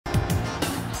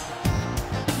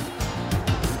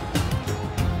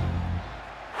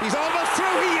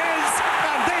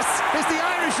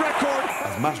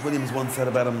Matt Williams once said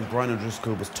about him, Brian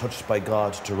O'Driscoll was touched by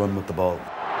God to run with the ball.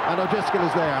 And O'Driscoll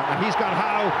is there, and he's got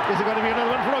Howe. Is it going to be another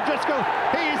one for O'Driscoll?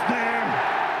 He's there!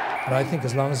 And I think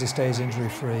as long as he stays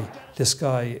injury-free, this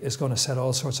guy is going to set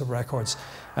all sorts of records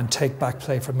and take back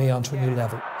play from me onto a new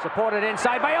level. Supported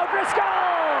inside by O'Driscoll!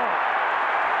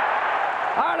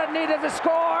 Ireland needed the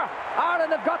score.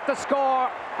 Ireland have got the score.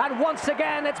 And once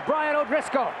again, it's Brian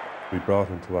O'Driscoll. We brought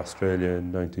him to Australia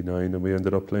in '99 and we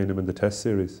ended up playing him in the Test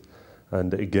series.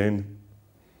 And again,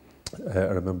 I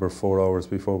remember 4 hours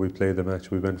before we played the match,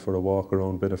 we went for a walk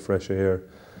around, a bit of fresh air,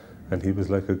 and he was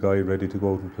like a guy ready to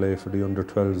go out and play for the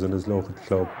under-12s in his local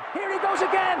club. Here he goes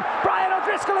again. Brian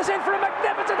O'Driscoll is in for a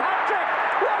magnificent hat-trick.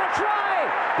 What a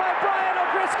try by Brian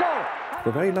O'Driscoll.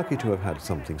 We're very lucky to have had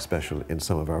something special in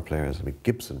some of our players. I mean,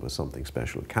 Gibson was something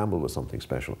special, Campbell was something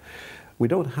special. We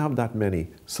don't have that many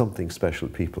something special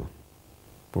people,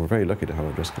 but we're very lucky to have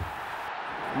O'Driscoll.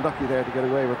 Lucky there to get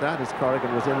away with that as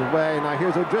Corrigan was in his way. Now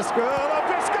here's O'Driscoll.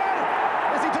 O'Driscoll!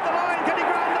 Is he to the line? Can he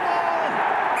ground the ball?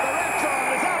 The red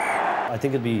zone is up. I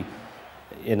think it'd be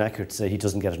inaccurate to say he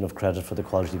doesn't get enough credit for the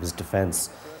quality of his defence.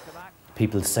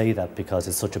 People say that because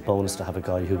it's such a bonus to have a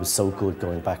guy who was so good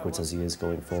going backwards as he is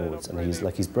going forwards, and he's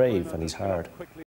brave and he's hard.